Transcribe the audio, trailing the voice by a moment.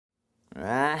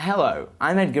Hello,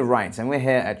 I'm Edgar Wright and we're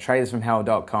here at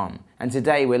trailersfromhell.com, and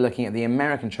today we're looking at the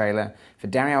American trailer for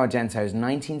Dario Argento's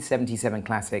 1977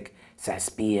 classic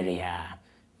Suspiria.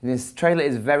 This trailer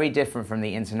is very different from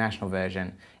the international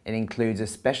version. It includes a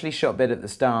specially shot bit at the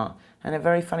start and a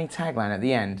very funny tagline at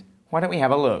the end. Why don't we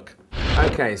have a look?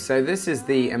 Okay, so this is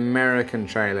the American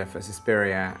trailer for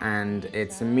Suspiria, and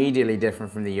it's immediately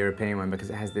different from the European one because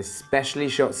it has this specially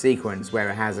shot sequence where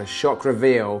it has a shock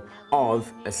reveal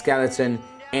of a skeleton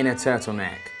in a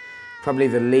turtleneck. Probably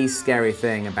the least scary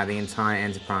thing about the entire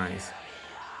enterprise.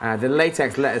 The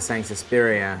latex letters saying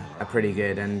Suspiria are pretty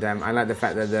good, and I like the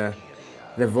fact that the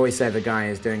voiceover guy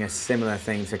is doing a similar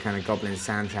thing to kind of Goblin's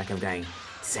soundtrack of going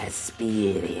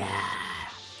Suspiria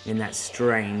in that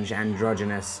strange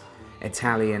androgynous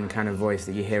Italian kind of voice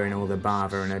that you hear in all the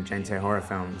Bava and Argento horror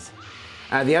films.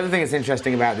 The other thing that's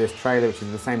interesting about this trailer, which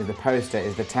is the same as the poster,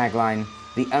 is the tagline,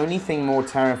 "The only thing more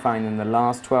terrifying than the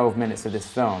last 12 minutes of this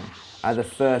film are the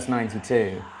first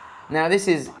 92. Now this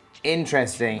is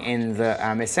interesting in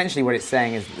that essentially what it's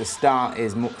saying is that the start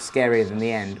is more scarier than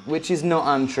the end, which is not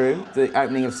untrue. The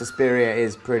opening of Suspiria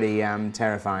is pretty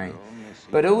terrifying.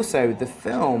 But also, the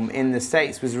film in the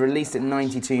States was released at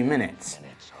 92 minutes.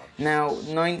 Now,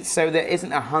 so there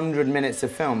isn't 100 minutes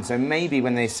of film, so maybe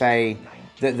when they say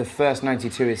that the first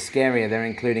 92 is scarier, they're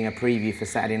including a preview for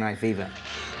Saturday Night Fever.